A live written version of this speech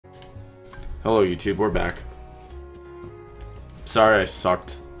Hello YouTube, we're back. Sorry I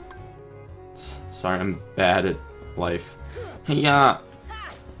sucked. Sorry I'm bad at life. Hey, No.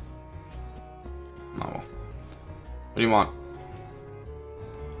 What do you want?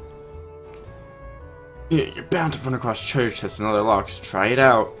 Yeah, you're bound to run across treasure chests and other locks. Try it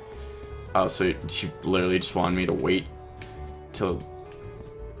out. Oh, so you literally just wanted me to wait till...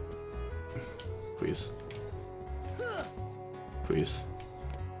 Please. Please.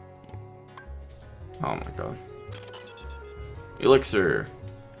 Oh my god. Elixir.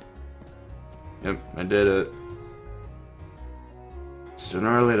 Yep, I did it.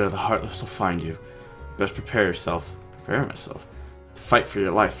 Sooner or later, the Heartless will find you. Best prepare yourself. Prepare myself. Fight for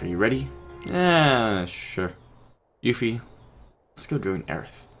your life. Are you ready? Yeah, sure. Yuffie, let's go join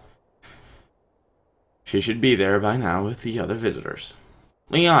Aerith. She should be there by now with the other visitors.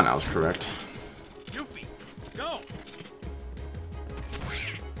 Leon, I was correct. Yuffie, go!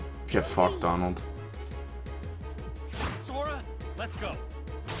 Get fucked, Donald. Sora, let's go.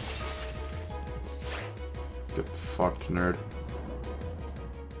 Get fucked, nerd.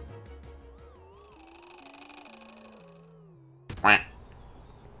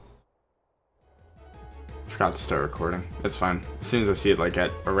 Forgot to start recording. It's fine. As soon as I see it like at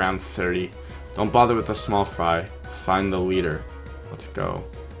around 30. Don't bother with the small fry. Find the leader. Let's go.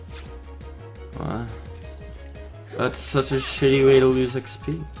 What? That's such a shitty way to lose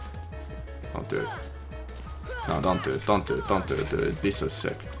XP. Don't do it. No, don't do it. Don't do it. Don't do it, dude. It'd be so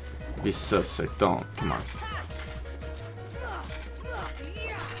sick. It'd be so sick. Don't. Come on.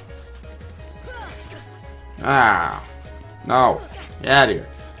 Ah. No. Get out of here.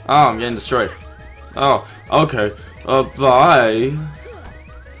 Oh, I'm getting destroyed. Oh, okay. Bye.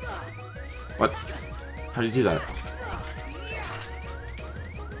 What? How do you do that?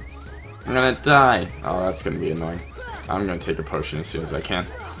 I'm gonna die. Oh, that's gonna be annoying. I'm gonna take a potion as soon as I can.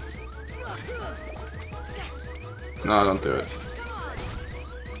 No, don't do it.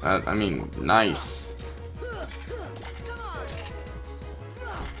 I mean, nice.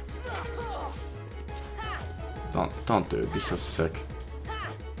 Don't do it. It'd be so sick.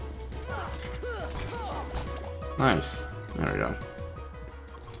 Nice. There we go.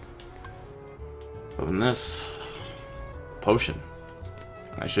 Open this. Potion.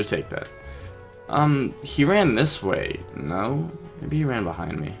 I should take that. He ran this way. No? Maybe he ran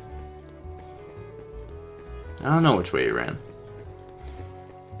behind me. I don't know which way he ran.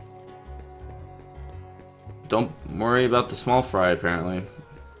 Don't worry about the small fry, apparently.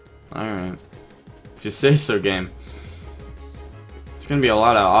 Alright. If you say so, game. It's gonna be a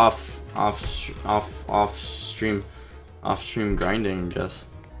lot of off-stream grinding, I guess.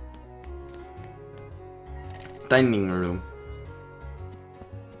 Dining room.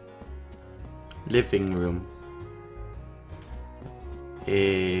 Living room.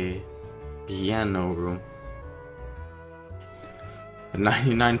 A piano room. The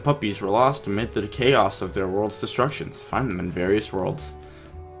 99 puppies were lost amid the chaos of their world's destructions. Find them in various worlds.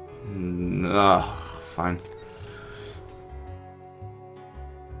 Ugh, fine.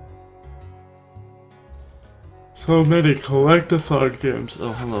 So many collectathon games.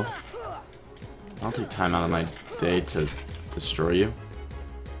 Oh, hello. I'll take time out of my day to destroy you.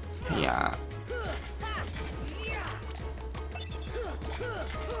 Yeah.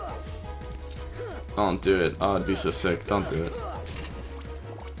 Don't do it. Oh, it'd be so sick. Don't do it.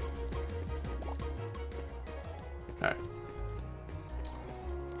 Alright.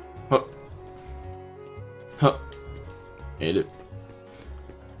 Huh. Huh. Ate it.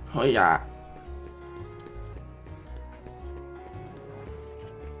 Oh, yeah.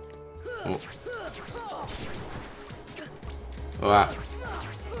 Oh. Wow.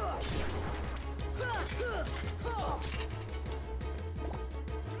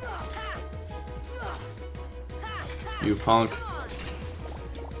 You punk.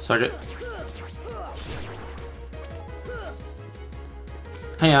 Suck it.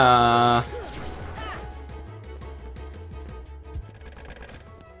 Hiya.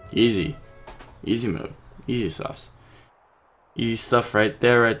 Easy. Easy move. Easy sauce. Easy stuff right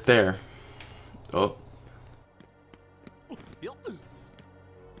there, right there. Oh.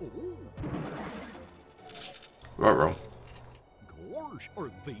 Ruh-roh. Gosh,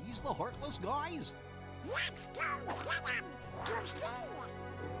 are these the Heartless guys? Let's go get him!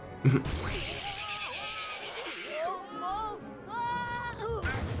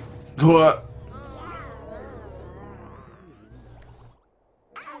 What?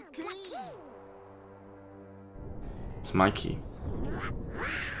 It's my key.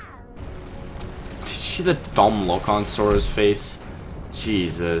 Did you see the dumb look on Sora's face?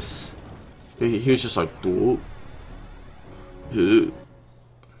 Jesus. He was just like, "Ooh."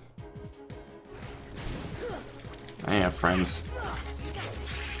 can't have friends.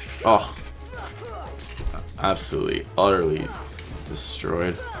 Oh. Absolutely, utterly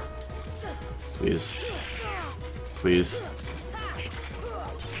destroyed. Please. Please.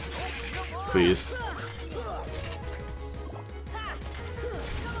 Please.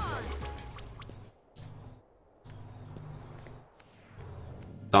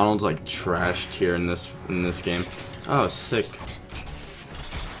 Donald's like trashed here in this game. Oh, sick.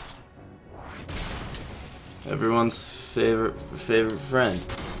 Everyone's favorite friend.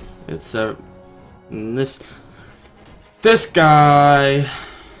 It's this guy.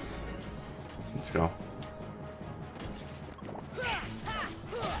 Let's go.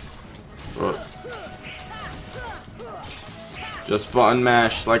 Whoa. Just button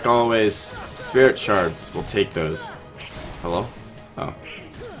mash like always. Spirit shards. We'll take those. Hello? Oh.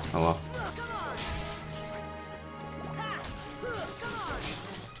 Hello.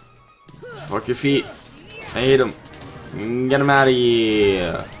 Fuck your feet. I hate him. Get him out of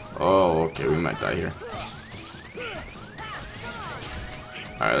here. Oh, okay, we might die here.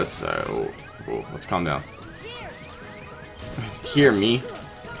 Alright, let's calm down. Hear me.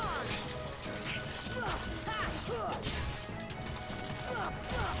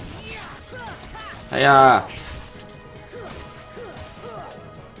 Hiya.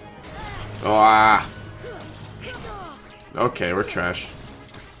 Oh, ah. Okay, we're trash.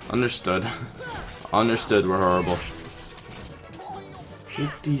 Understood. Understood, we're horrible.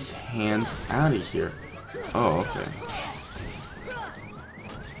 Get these hands out of here. Oh, okay.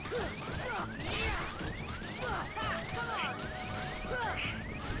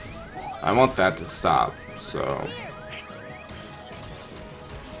 I want that to stop, so...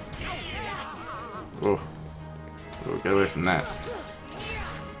 Oh, get away from that.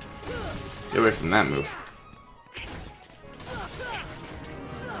 Get away from that move.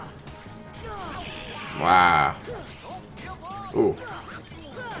 Wow. Ooh.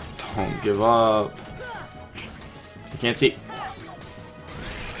 Don't give up. I can't see.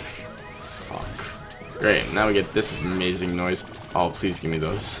 Fuck. Great, now we get this amazing noise. Oh, please give me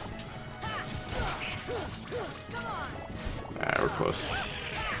those. Alright, we're close.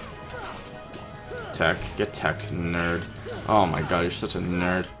 Tech. Get teched, nerd. Oh my god, you're such a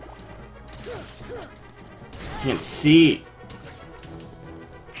nerd. Can't see.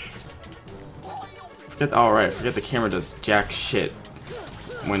 Alright, forget the camera does jack shit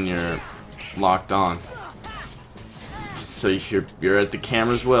when you're locked on. So you're at the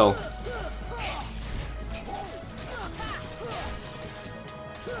camera's will.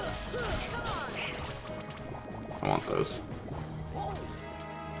 I want those.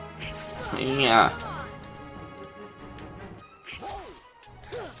 Yeah.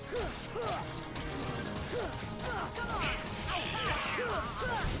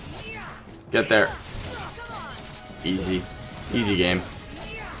 Get there. Easy. Easy game.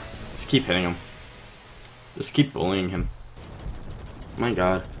 Just keep hitting him. Just keep bullying him. My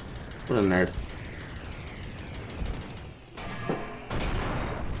god. What a nerd.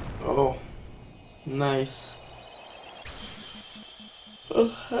 Oh. Nice. Oh,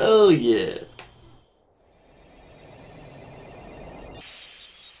 hell yeah.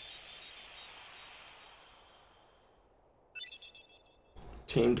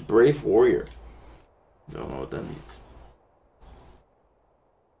 Tamed Brave Warrior. Don't know what that means.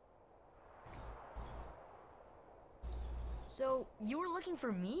 So, you were looking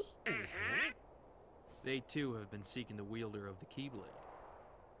for me? They too have been seeking the wielder of the Keyblade.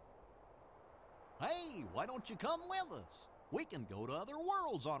 Hey, why don't you come with us? We can go to other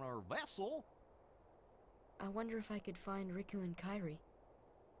worlds on our vessel. I wonder if I could find Riku and Kairi.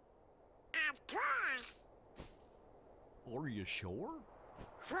 Of course. Are you sure?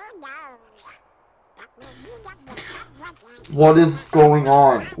 Who knows? But we need them to come with us. What is going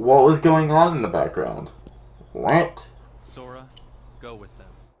on? What was going on in the background? What? Sora, go with them.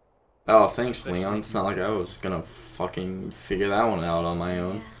 Oh, thanks, Leon. It's not like I was gonna fucking figure that one out on my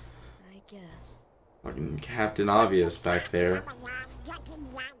own. Yeah, I guess. Fucking Captain Obvious back there. Come along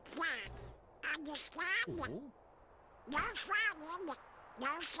looking like that. Understand? Oh, No frowning, no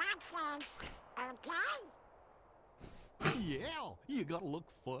sad face, okay? yeah, you gotta look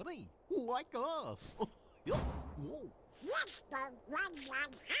funny, like us. Yup. Whoa. Yes, but ones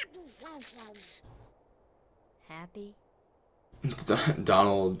on happy faces. Happy?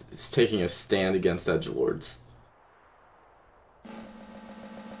 Donald is taking a stand against edgelords.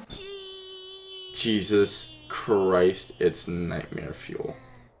 Jesus Christ, it's nightmare fuel.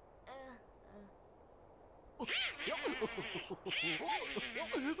 That's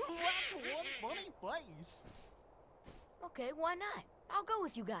one funny face. Okay, why not? I'll go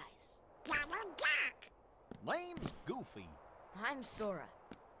with you guys. Donald Duck. name's Goofy. I'm Sora.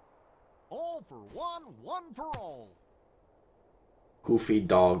 All for one, one for all. Goofy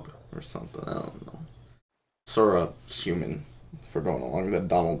dog or something. I don't know. Sora human. If we're going along the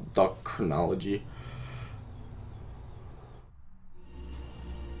Donald Duck chronology.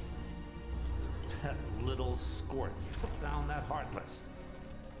 That little squirt put down that Heartless.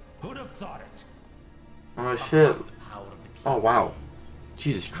 Who'd have thought it? Oh shit. Oh wow.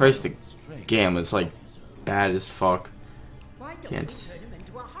 Jesus Christ, the game is like bad as fuck. Can't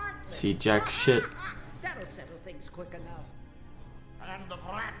see jack shit. That'll settle things quick enough. And the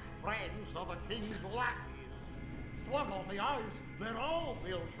brat's friends are the king's lackeys. Slug on the eyes, they're all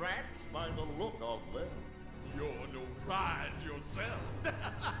Bill's rats by the look of them. You're no prize yourself.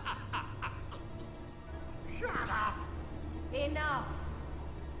 Shut up! Enough.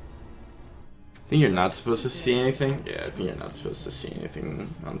 Think you're not supposed to see anything? Yeah, I think you're not supposed to see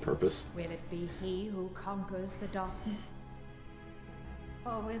anything on purpose. Will it be he who conquers the darkness?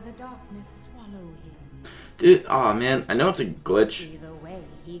 Or will the darkness swallow him? Dude, oh man, I know it's a glitch. Either way,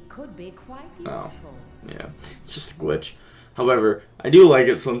 he could be quite Oh. useful. Yeah, it's just a glitch. However, I do like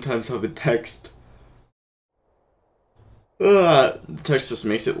it sometimes how the text just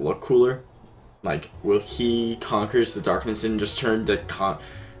makes it look cooler. Like, will he conquers the darkness and just turn to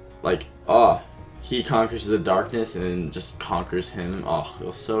he conquers the darkness and then just conquers him. Oh,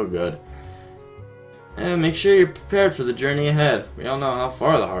 feels so good. And make sure you're prepared for the journey ahead. We all know how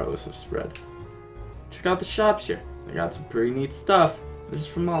far the Heartless have spread. Check out the shops here. They got some pretty neat stuff. This is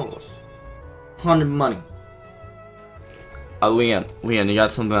from all of us. 100 money. Leon, you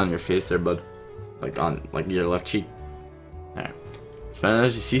got something on your face there, bud. Like on your left cheek. Alright. Spend it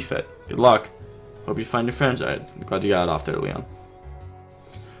as you see fit. Good luck. Hope you find your friends. Alright. I'm glad you got it off there, Leon.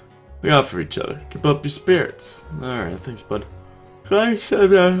 Look out for each other. Keep up your spirits. Alright, thanks, bud.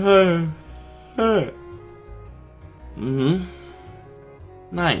 Mm-hmm.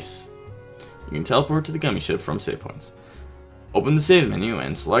 Nice. You can teleport to the gummy ship from save points. Open the save menu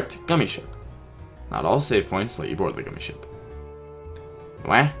and select gummy ship. Not all save points let you board the gummy ship.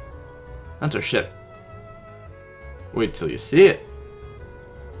 What? That's our ship. Wait till you see it.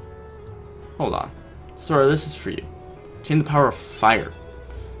 Hold on. Sora, this is for you. Chain the power of fire.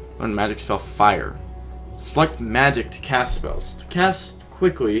 Learn magic spell fire. Select magic to cast spells. To cast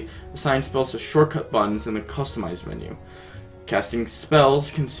quickly, assign spells to shortcut buttons in the customized menu. Casting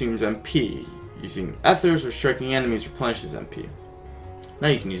spells consumes MP. Using ethers or striking enemies replenishes MP. Now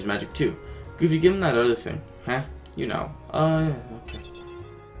you can use magic too. Goofy, give him that other thing. Huh? You know. Yeah, okay.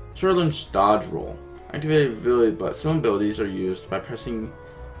 Sora learns dodge roll. Activated ability, but some abilities are used by pressing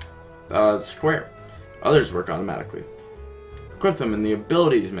square. Others work automatically. Equip them in the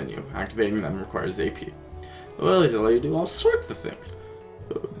abilities menu. Activating them requires AP. Abilities allow you to do all sorts of things.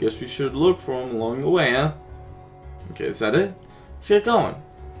 Guess we should look for them along the way, huh? Okay, is that it? Let's get going.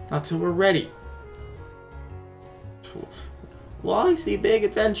 Not till we're ready. Well, I see big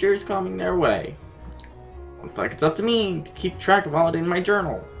adventures coming their way. Looks like it's up to me to keep track of all it in my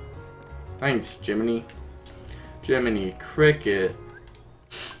journal. Thanks, Jiminy. Jiminy Cricket.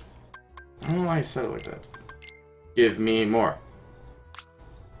 I don't know why I said it like that. Give me more.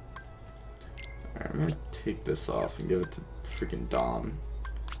 Alright, I'm gonna take this off and give it to freaking Dom.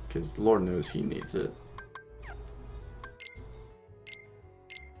 Because Lord knows he needs it.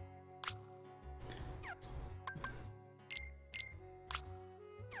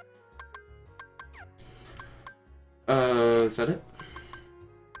 Is that it?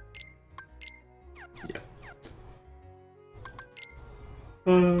 Yeah.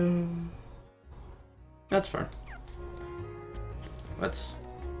 That's fine. Let's...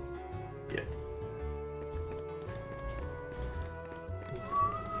 yeah.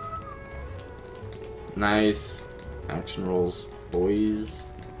 Nice. Action rolls, boys.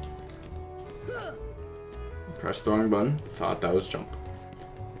 Press the wrong button. Thought that was jump.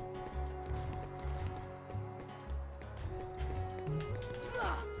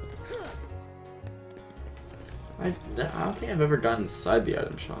 I don't think I've ever gotten inside the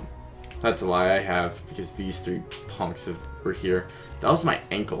item shop. That's a lie, I have, because these three punks were here. That was my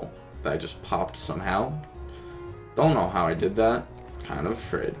ankle that I just popped somehow. Don't know how I did that. Kind of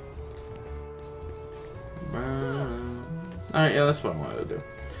afraid. Alright, yeah, that's what I wanted to do.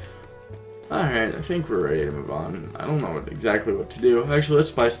 Alright, I think we're ready to move on. I don't know exactly what to do. Actually, let's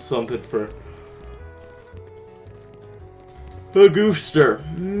buy something for the Goofster.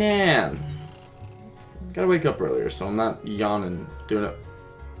 Man. Gotta wake up earlier, so I'm not yawning doing it.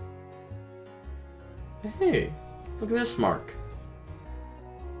 Hey, look at this mark.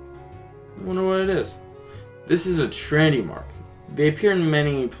 I wonder what it is. This is a tranny mark. They appear in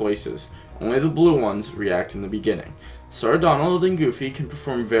many places. Only the blue ones react in the beginning. Sir Donald and Goofy can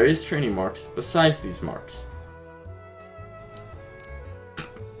perform various training marks besides these marks.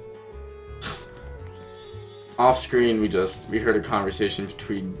 Off screen, we heard a conversation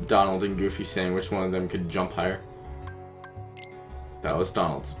between Donald and Goofy saying which one of them could jump higher. That was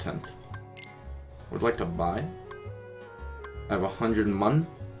Donald's attempt. Would like to buy? I have 100 mun.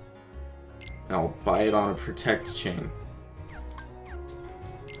 And I'll buy it on a protect chain.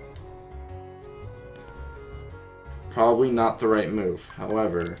 Probably not the right move.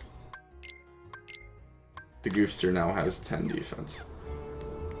 However, the Goofster now has 10 defense.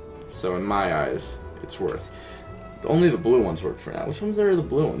 So in my eyes, it's worth. Only the blue ones work for now. Which ones are the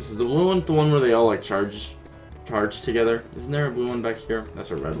blue ones? Is the blue one the one where they all like charge together? Isn't there a blue one back here?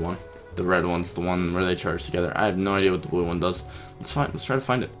 That's a red one. The red one's the one where they charge together. I have no idea what the blue one does. Let's try to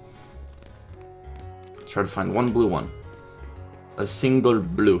find it. Let's try to find one blue one. A single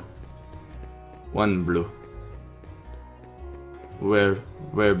blue. One blue. Where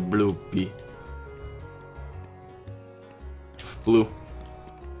blue be? Blue.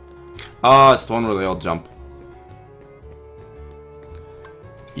 Ah, it's the one where they all jump.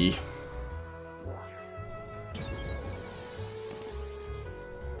 E.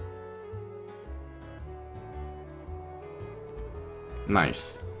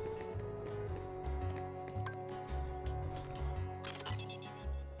 Nice.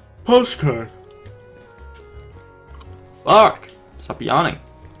 Postcard. Fuck. Stop yawning.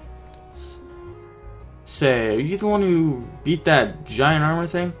 Say, are you the one who beat that giant armor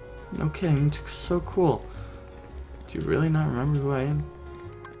thing? No kidding, it's so cool. Do you really not remember who I am?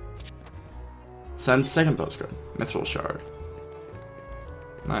 Send second postcard. Mithril shard.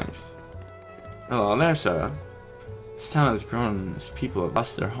 Nice. Hello there, sir. This town has grown as people have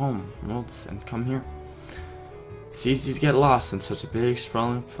lost their home, worlds, and come here. It's easy to get lost in such a big,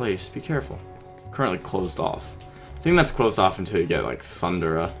 sprawling place. Be careful. Currently closed off. I think that's closed off until you get like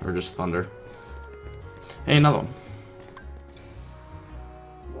Thundera, or just Thunder. Hey, another one.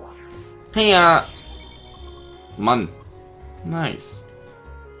 Hey, Mun. Nice.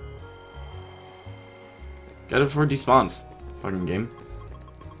 Get it before it despawns. Fucking game.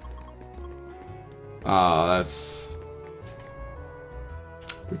 That's...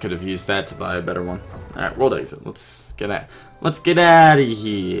 We could have used that to buy a better one. Alright, world exit. Let's get out of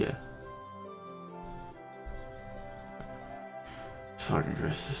here. Fucking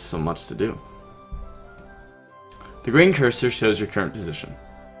Chris, there's so much to do. The green cursor shows your current position.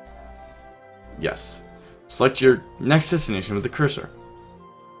 Yes. Select your next destination with the cursor.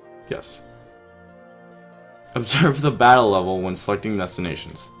 Yes. Observe the battle level when selecting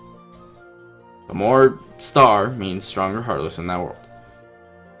destinations. The more star means stronger Heartless in that world.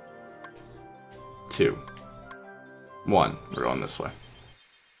 2. 1. We're going this way.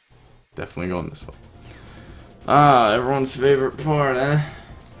 Definitely going this way. Everyone's favorite part, eh?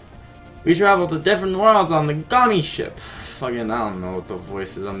 We travel to different worlds on the Gummy ship. Fucking, I don't know what the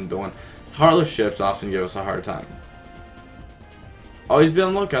voices I'm doing. Heartless ships often give us a hard time. Always be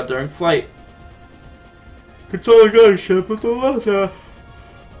on the lookout during flight. Control the Gummy ship with the lookout.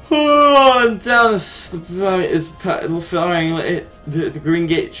 Oh, and down the green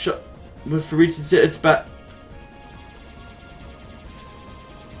gate shut. If it reaches it, it's back.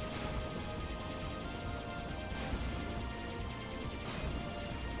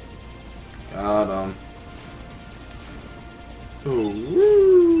 Got him.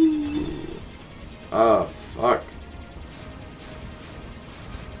 Ooh. Oh, fuck.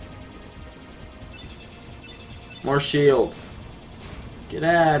 More shield. Get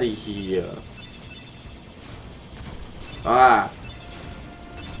out of here. Ah.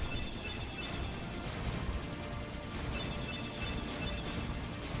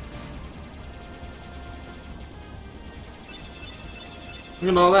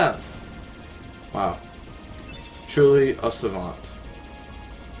 Look at all that. Wow. Truly a savant.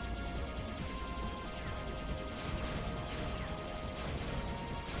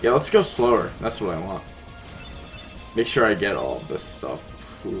 Yeah, let's go slower. That's what I want. Make sure I get all of this stuff,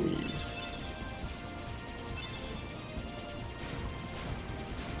 please.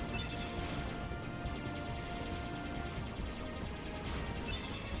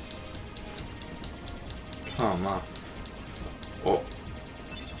 Come on. Oh.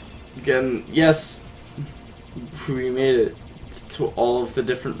 Again, yes. We made it to all of the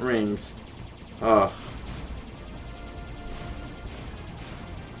different rings. Ugh.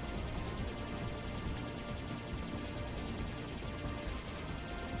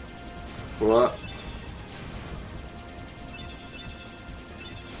 What?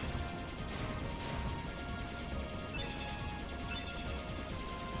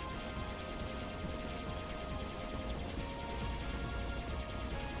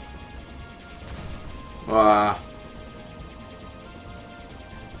 Oh,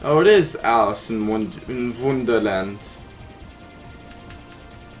 it is Alice in Wonderland.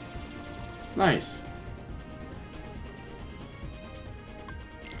 Nice.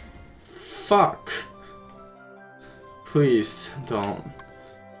 Fuck. Please, don't.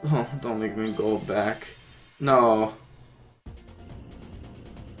 Oh, don't make me go back. No.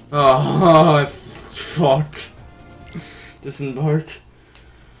 Oh, fuck. Disembark.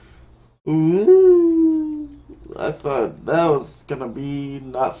 Ooh. I thought that was gonna be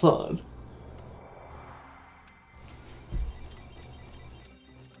not fun.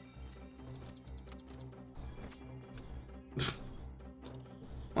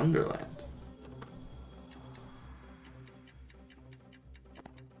 Wonderland.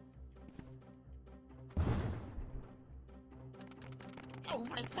 Oh,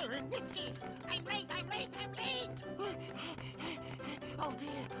 my fur whiskers! I'm late, I'm late, I'm late! Oh,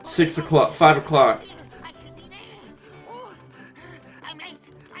 dear. 6 o'clock, 5 o'clock. I should be there. Oh, I'm late,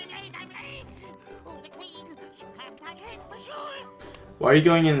 I'm late, I'm late! Oh, the queen, she'll have my head for sure! Why are you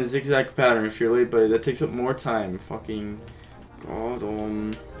going in a zigzag pattern if you're late, buddy? That takes up more time. Fucking god.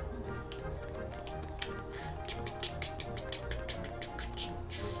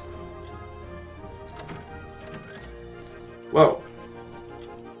 Whoa.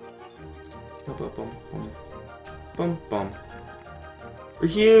 Bum, bum, bum, bum. Bum, bum. We're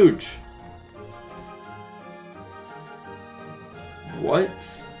huge.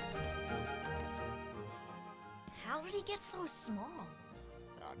 What? How did he get so small?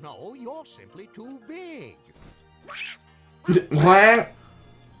 No, you're simply too big. What?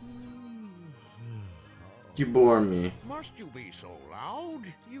 You bore me. Must you be so loud?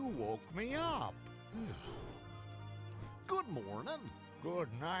 You woke me up. Good morning. Good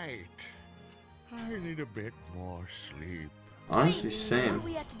night. I need a bit more sleep. Honestly, Wait, same. What do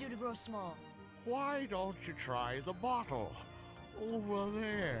we have to do to grow small? Why don't you try the bottle? Over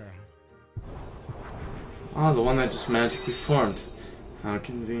there. Oh, the one that just magically formed. How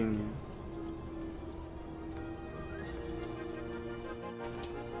convenient.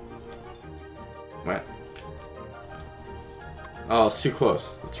 What? Oh, it's too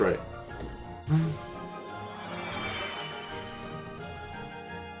close. That's right.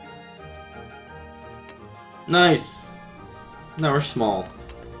 Nice! Now we're small.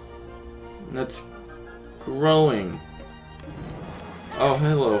 That's growing. Oh,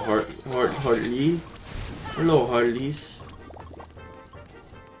 hello, Hartley. Hello, Hartleys.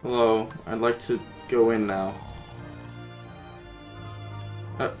 Hello, I'd like to go in now.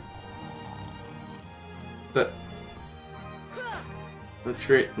 That's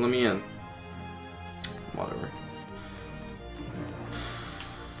great. Let me in. Whatever.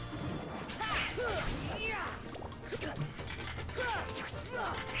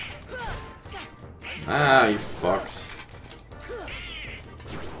 Ah, you fucks.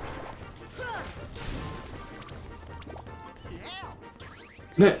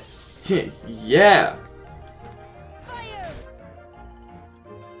 Yeah.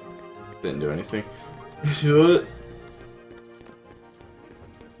 Didn't do anything. What?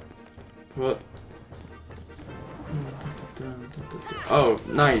 What? Oh,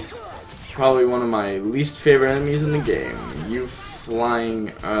 nice. Probably one of my least favorite enemies in the game. You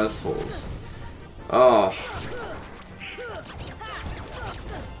flying assholes. Oh.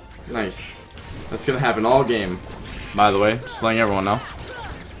 Nice. That's gonna happen all game. By the way, just letting everyone know.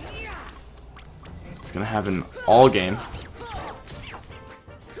 It's gonna happen all game.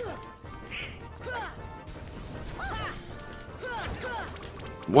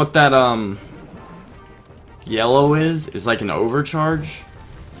 What that yellow is like an overcharge.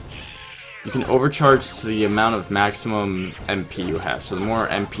 You can overcharge to the amount of maximum MP you have. So the more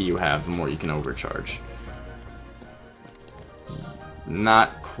MP you have, the more you can overcharge.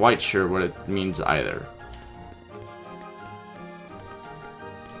 Not quite sure what it means either.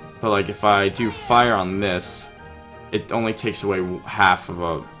 But like if I do fire on this, it only takes away half of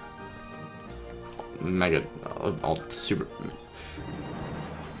a mega super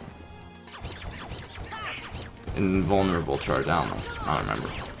invulnerable charge. I don't know. I don't remember.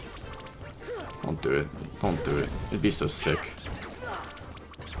 Don't do it. Don't do it. It'd be so sick.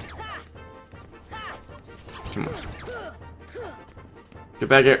 Come on. Get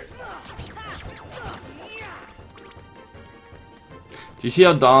back here. Do you see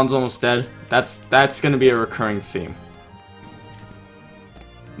how Dawn's almost dead? That's gonna be a recurring theme.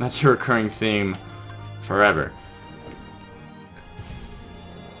 That's a recurring theme forever.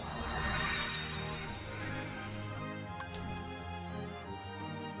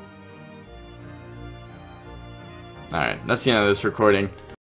 Alright, that's the end of this recording.